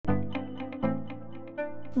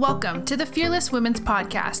Welcome to the Fearless Women's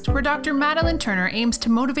Podcast, where Dr. Madeline Turner aims to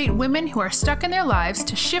motivate women who are stuck in their lives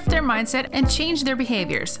to shift their mindset and change their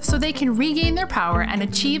behaviors so they can regain their power and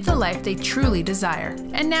achieve the life they truly desire.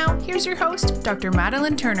 And now, here's your host, Dr.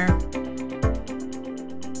 Madeline Turner.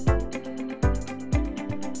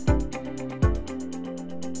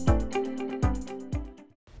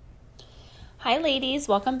 Hi ladies,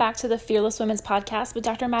 welcome back to the Fearless Women's Podcast with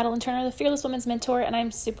Dr. Madeline Turner, the Fearless Women's Mentor, and I'm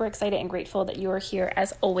super excited and grateful that you are here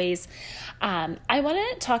as always. I want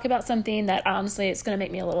to talk about something that honestly it's going to make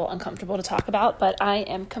me a little uncomfortable to talk about, but I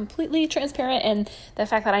am completely transparent in the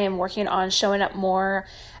fact that I am working on showing up more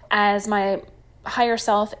as my higher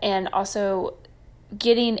self and also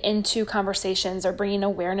getting into conversations or bringing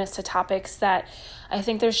awareness to topics that I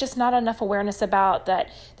think there's just not enough awareness about, that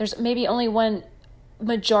there's maybe only one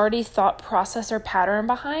majority thought process or pattern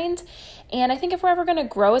behind. And I think if we're ever going to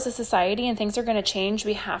grow as a society and things are going to change,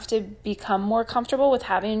 we have to become more comfortable with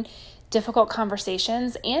having difficult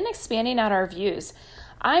conversations and expanding out our views.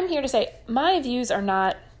 I'm here to say my views are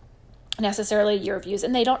not necessarily your views,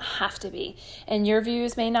 and they don't have to be. And your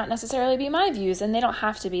views may not necessarily be my views, and they don't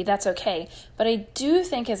have to be. That's okay. But I do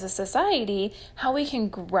think as a society, how we can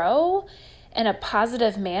grow in a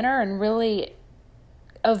positive manner and really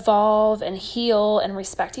evolve and heal and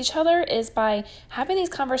respect each other is by having these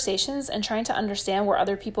conversations and trying to understand where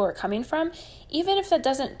other people are coming from, even if that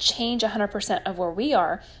doesn't change 100% of where we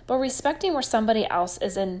are, but respecting where somebody else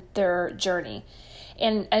is in their journey.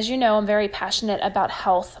 And as you know, I'm very passionate about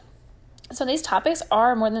health. So these topics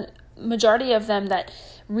are more than majority of them that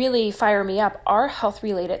really fire me up are health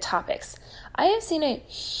related topics. I have seen a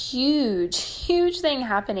huge thing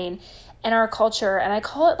happening in our culture, and I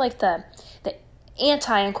call it like the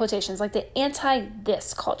anti, in quotations, like the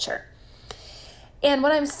anti-this culture. And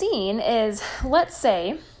what I'm seeing is, let's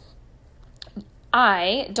say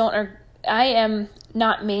I am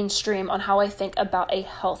not mainstream on how I think about a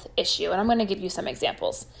health issue. And I'm going to give you some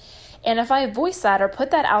examples. And if I voice that or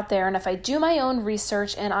put that out there, and if I do my own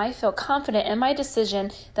research and I feel confident in my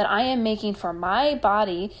decision that I am making for my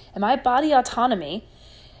body and my body autonomy,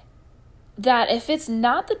 that if it's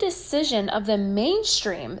not the decision of the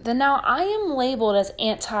mainstream, then now I am labeled as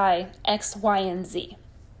anti-X, Y, and Z.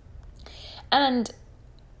 And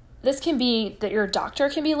this can be that your doctor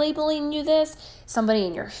can be labeling you this, somebody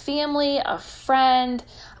in your family, a friend,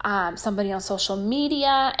 somebody on social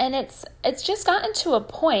media. And it's just gotten to a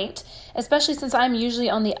point, especially since I'm usually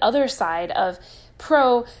on the other side of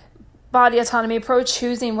pro body autonomy, pro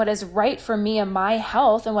choosing what is right for me and my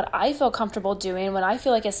health and what I feel comfortable doing, when I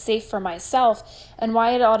feel like it's safe for myself, and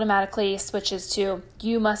why it automatically switches to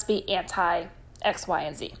you must be anti X, Y,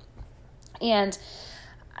 and Z. And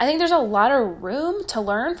I think there's a lot of room to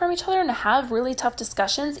learn from each other and to have really tough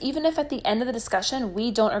discussions, even if at the end of the discussion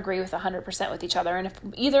we don't agree with 100% with each other. And if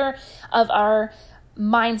either of our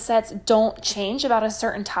mindsets don't change about a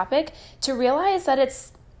certain topic, to realize that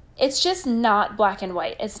it's just not black and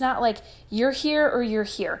white. It's not like you're here or you're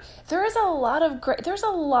here. There's a lot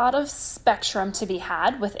of spectrum to be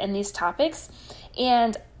had within these topics.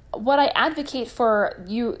 And what I advocate for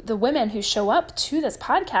you, the women who show up to this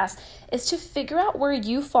podcast, is to figure out where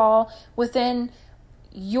you fall within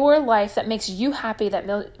your life that makes you happy,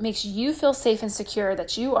 that makes you feel safe and secure,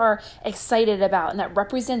 that you are excited about, and that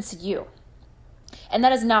represents you. And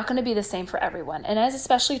that is not going to be the same for everyone. And that is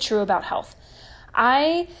especially true about health.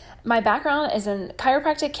 My background is in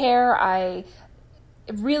chiropractic care. I've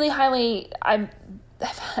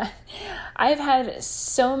had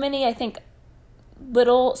so many, I think,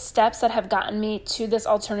 little steps that have gotten me to this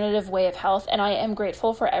alternative way of health, and I am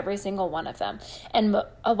grateful for every single one of them. And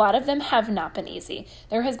a lot of them have not been easy.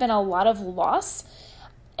 There has been a lot of loss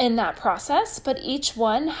in that process, but each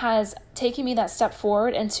one has taken me that step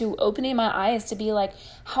forward into opening my eyes to be like,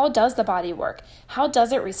 how does the body work? How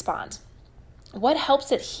does it respond? What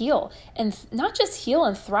helps it heal? And not just heal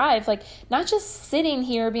and thrive, like not just sitting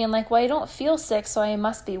here being like, well, I don't feel sick, so I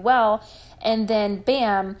must be well. And then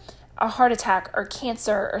bam, a heart attack or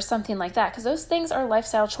cancer or something like that. Because those things are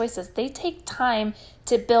lifestyle choices. They take time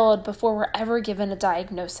to build before we're ever given a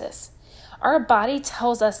diagnosis. Our body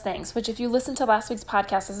tells us things, which if you listen to last week's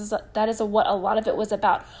podcast, that is what a lot of it was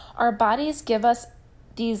about. Our bodies give us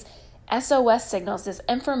these SOS signals, this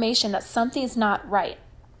information that something's not right.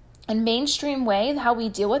 And mainstream way, how we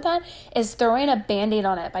deal with that is throwing a Band-Aid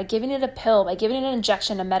on it by giving it a pill, by giving it an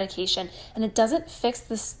injection, a medication, and it doesn't fix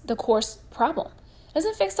the core problem. It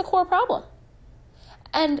doesn't fix the core problem.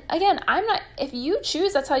 And again, if you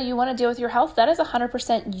choose that's how you want to deal with your health, that is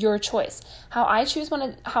 100% your choice. How I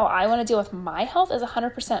want to deal with my health is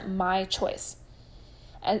 100% my choice.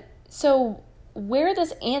 And so where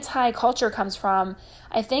this anti-culture comes from,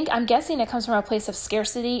 I'm guessing it comes from a place of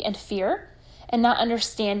scarcity and fear and not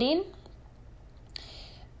understanding.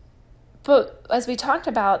 But as we talked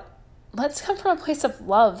about, let's come from a place of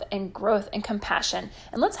love and growth and compassion,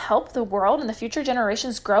 and let's help the world and the future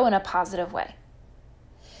generations grow in a positive way.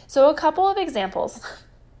 So a couple of examples,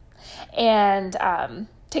 and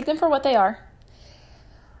take them for what they are.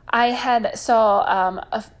 I had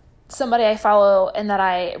saw somebody I follow and that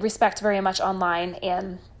I respect very much online,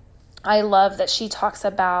 and I love that she talks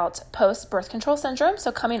about post-birth control syndrome,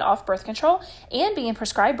 so coming off birth control and being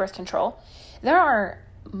prescribed birth control. There are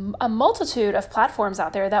a multitude of platforms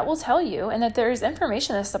out there that will tell you, and that there's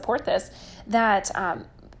information to support this, that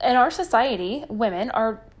in our society, women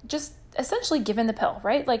are just essentially given the pill,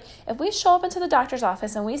 right? Like if we show up into the doctor's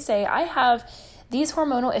office and we say, I have these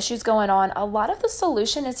hormonal issues going on, a lot of the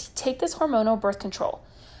solution is take this hormonal birth control.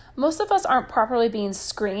 Most of us aren't properly being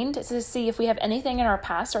screened to see if we have anything in our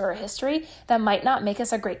past or our history that might not make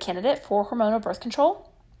us a great candidate for hormonal birth control.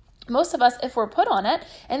 Most of us, if we're put on it,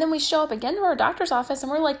 and then we show up again to our doctor's office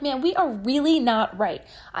and we're like, man, we are really not right.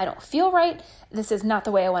 I don't feel right. This is not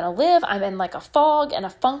the way I want to live. I'm in like a fog and a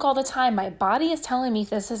funk all the time. My body is telling me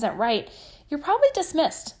this isn't right. You're probably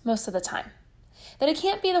dismissed most of the time. That it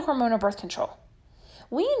can't be the hormonal birth control.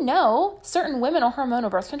 We know certain women on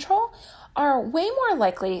hormonal birth control are way more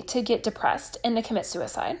likely to get depressed and to commit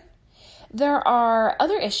suicide. There are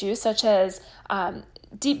other issues such as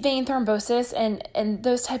deep vein thrombosis and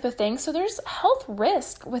those type of things. So there's health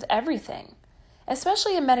risk with everything,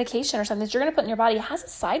 especially a medication or something that you're going to put in your body has a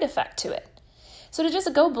side effect to it. So to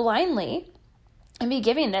just go blindly and be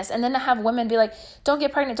giving this, and then to have women be like, don't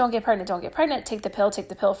get pregnant, don't get pregnant, don't get pregnant, take the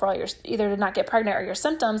pill for all your, either to not get pregnant or your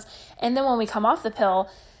symptoms. And then when we come off the pill,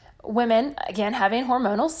 women, again, having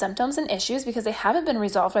hormonal symptoms and issues because they haven't been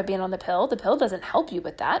resolved by being on the pill. The pill doesn't help you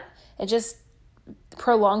with that. It just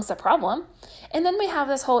prolongs the problem. And then we have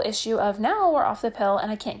this whole issue of now we're off the pill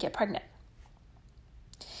and I can't get pregnant.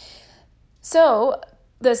 So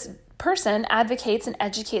this person advocates and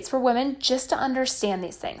educates for women just to understand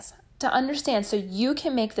these things, to understand so you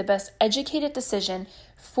can make the best educated decision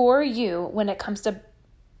for you when it comes to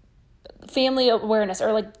family awareness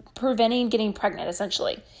or like preventing getting pregnant,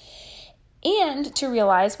 essentially. And to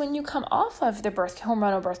realize when you come off of the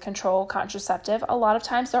hormonal birth control contraceptive, a lot of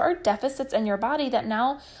times there are deficits in your body that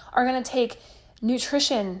now are going to take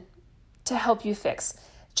nutrition to help you fix,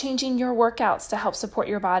 changing your workouts to help support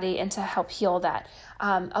your body and to help heal that.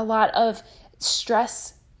 A lot of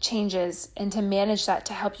stress changes and to manage that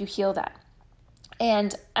to help you heal that.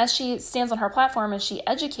 And as she stands on her platform and she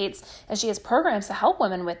educates and she has programs to help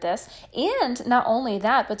women with this, and not only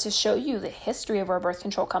that, but to show you the history of where birth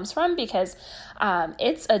control comes from, because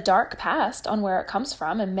it's a dark past on where it comes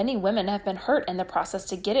from, and many women have been hurt in the process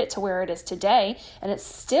to get it to where it is today, and it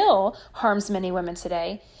still harms many women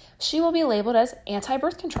today. She will be labeled as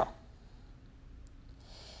anti-birth control.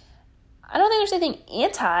 I don't think there's anything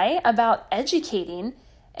anti about educating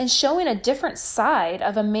and showing a different side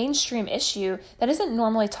of a mainstream issue that isn't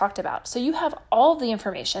normally talked about. So you have all the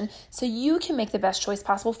information so you can make the best choice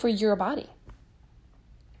possible for your body.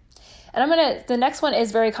 And the next one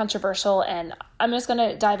is very controversial, and I'm just going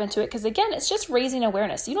to dive into it because, again, it's just raising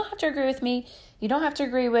awareness. You don't have to agree with me. You don't have to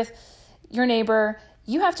agree with your neighbor.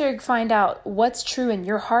 You have to find out what's true in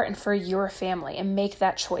your heart and for your family and make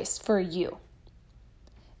that choice for you.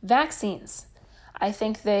 Vaccines. I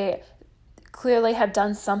think they clearly have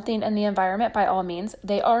done something in the environment by all means.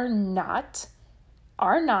 They are not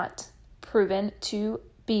proven to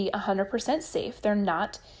be 100% safe. They're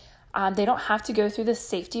not. They don't have to go through the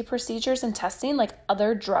safety procedures and testing like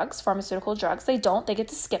other drugs, pharmaceutical drugs. They don't. They get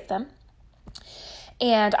to skip them.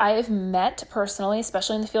 And I have met personally,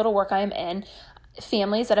 especially in the field of work I am in,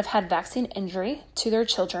 families that have had vaccine injury to their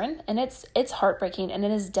children, and it's heartbreaking and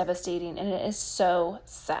it is devastating and it is so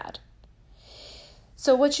sad.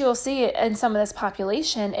 So what you'll see in some of this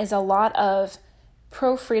population is a lot of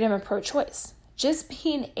pro-freedom and pro-choice. Just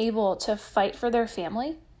being able to fight for their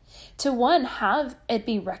family, to one, have it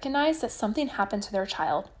be recognized that something happened to their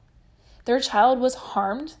child. Their child was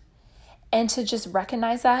harmed, and to just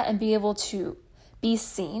recognize that and be able to be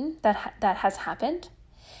seen that has happened.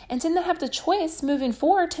 And to then have the choice moving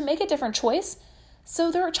forward to make a different choice so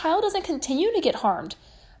their child doesn't continue to get harmed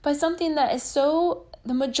by something that is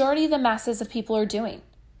the majority of the masses of people are doing.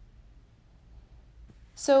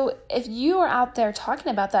 So if you are out there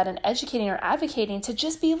talking about that and educating or advocating to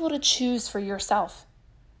just be able to choose for yourself,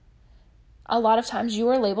 a lot of times you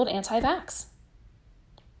are labeled anti-vax.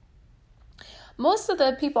 Most of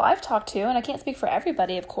the people I've talked to, and I can't speak for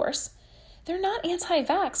everybody, of course, they're not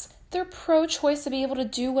anti-vax. They're pro-choice to be able to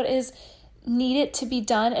do what is need it to be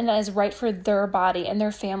done and that is right for their body and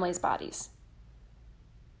their family's bodies.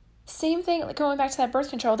 Same thing, like going back to that birth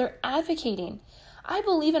control, they're advocating. I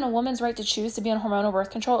believe in a woman's right to choose to be on hormonal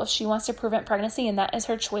birth control if she wants to prevent pregnancy, and that is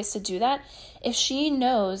her choice to do that. If she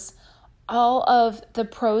knows all of the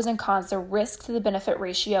pros and cons, the risk to the benefit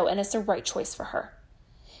ratio, and it's the right choice for her.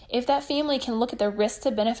 If that family can look at the risk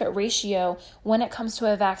to benefit ratio when it comes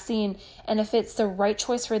to a vaccine, and if it's the right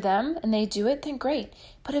choice for them and they do it, then great.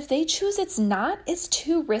 But if they choose it's not, it's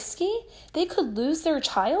too risky, they could lose their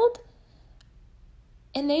child,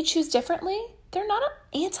 and they choose differently, they're not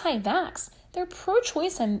anti-vax. They're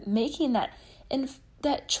pro-choice and making that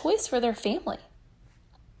choice for their family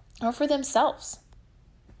or for themselves.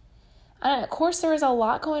 And of course, there is a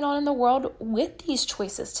lot going on in the world with these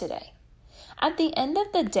choices today. At the end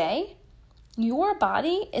of the day, your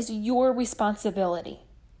body is your responsibility.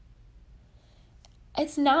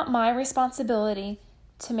 It's not my responsibility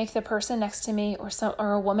to make the person next to me or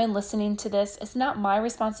a woman listening to this. It's not my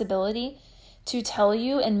responsibility to tell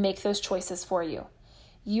you and make those choices for you.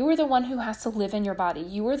 You are the one who has to live in your body.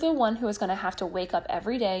 You are the one who is going to have to wake up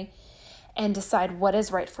every day and decide what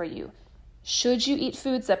is right for you. Should you eat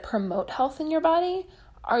foods that promote health in your body?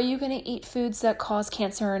 Are you going to eat foods that cause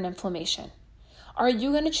cancer and inflammation? Are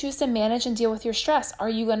you going to choose to manage and deal with your stress? Are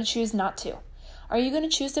you going to choose not to? Are you going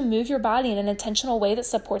to choose to move your body in an intentional way that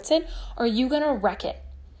supports it? Or are you going to wreck it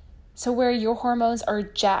to where your hormones are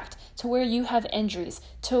jacked, to where you have injuries,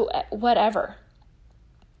 to whatever?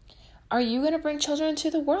 Are you going to bring children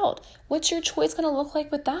into the world? What's your choice going to look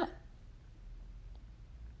like with that?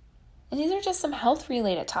 And these are just some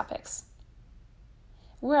health-related topics.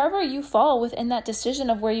 Wherever you fall within that decision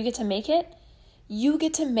of where you get to make it, you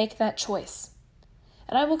get to make that choice.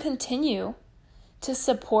 And I will continue to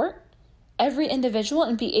support every individual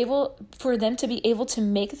and be able for them to be able to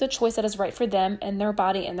make the choice that is right for them and their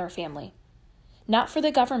body and their family. Not for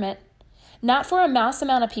the government, not for a mass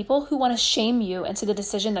amount of people who want to shame you into the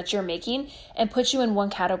decision that you're making and put you in one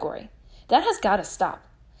category. That has got to stop.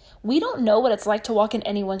 We don't know what it's like to walk in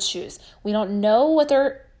anyone's shoes. We don't know what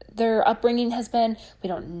their upbringing has been. We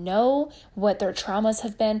don't know what their traumas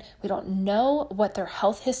have been. We don't know what their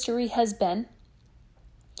health history has been.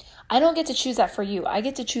 I don't get to choose that for you. I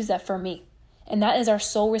get to choose that for me. And that is our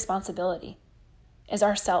sole responsibility, is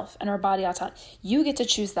ourself and our body autonomy. You get to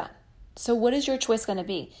choose that. So what is your choice going to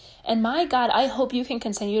be? And my God, I hope you can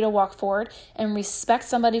continue to walk forward and respect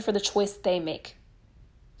somebody for the choice they make.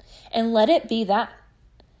 And let it be that.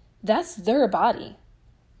 That's their body.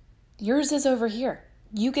 Yours is over here.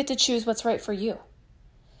 You get to choose what's right for you.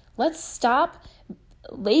 Let's stop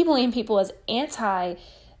labeling people as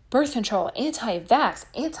anti-birth control, anti-vax,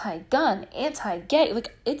 anti-gun, anti-gay.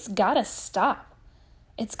 Like, it's gotta stop.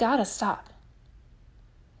 It's gotta stop.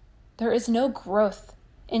 There is no growth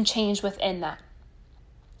and change within that.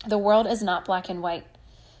 The world is not black and white.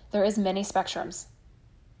 There is many spectrums.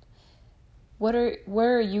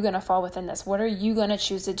 Where are you going to fall within this? What are you going to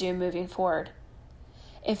choose to do moving forward?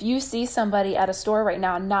 If you see somebody at a store right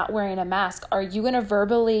now not wearing a mask, are you going to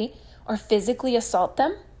verbally or physically assault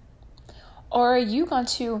them? Or are you going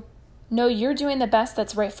to know you're doing the best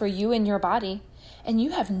that's right for you and your body, and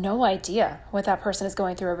you have no idea what that person is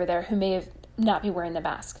going through over there who may not be wearing the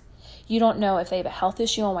mask? You don't know if they have a health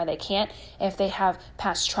issue and why they can't, if they have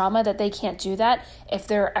past trauma that they can't do that, if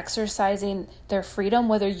they're exercising their freedom,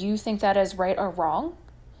 whether you think that is right or wrong.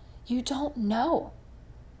 You don't know.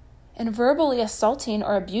 And verbally assaulting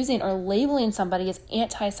or abusing or labeling somebody as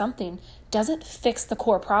anti-something doesn't fix the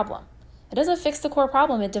core problem. It doesn't fix the core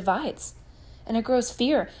problem. It divides. And it grows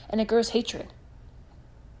fear and it grows hatred.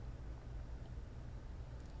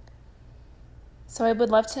 So I would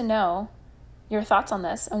love to know your thoughts on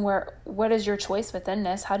this and what is your choice within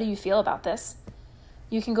this? How do you feel about this?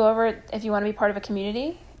 You can go over, if you want to be part of a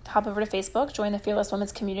community, hop over to Facebook, join the Fearless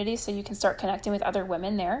Women's community so you can start connecting with other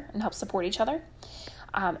women there and help support each other.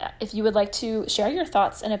 If you would like to share your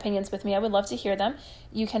thoughts and opinions with me, I would love to hear them.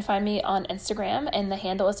 You can find me on Instagram, and the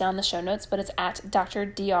handle is down in the show notes, but it's at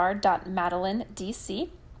dr.madelyndc.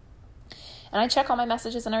 And I check all my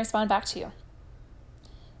messages and I respond back to you.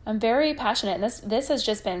 I'm very passionate, and this has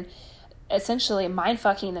just been essentially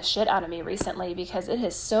mind-fucking the shit out of me recently because it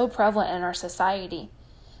is so prevalent in our society.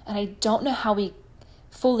 And I don't know how we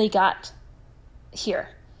fully got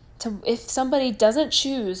here. If somebody doesn't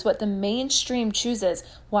choose what the mainstream chooses,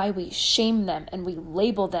 why we shame them and we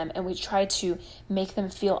label them and we try to make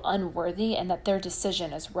them feel unworthy and that their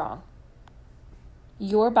decision is wrong.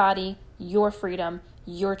 Your body, your freedom,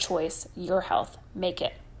 your choice, your health. Make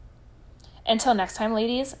it. Until next time,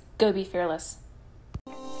 ladies, go be fearless.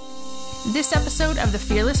 This episode of the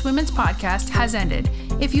Fearless Women's Podcast has ended.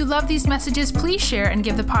 If you love these messages, please share and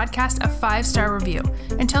give the podcast a 5-star review.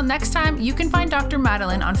 Until next time, you can find Dr.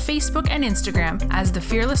 Madeline on Facebook and Instagram as the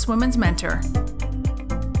Fearless Women's Mentor.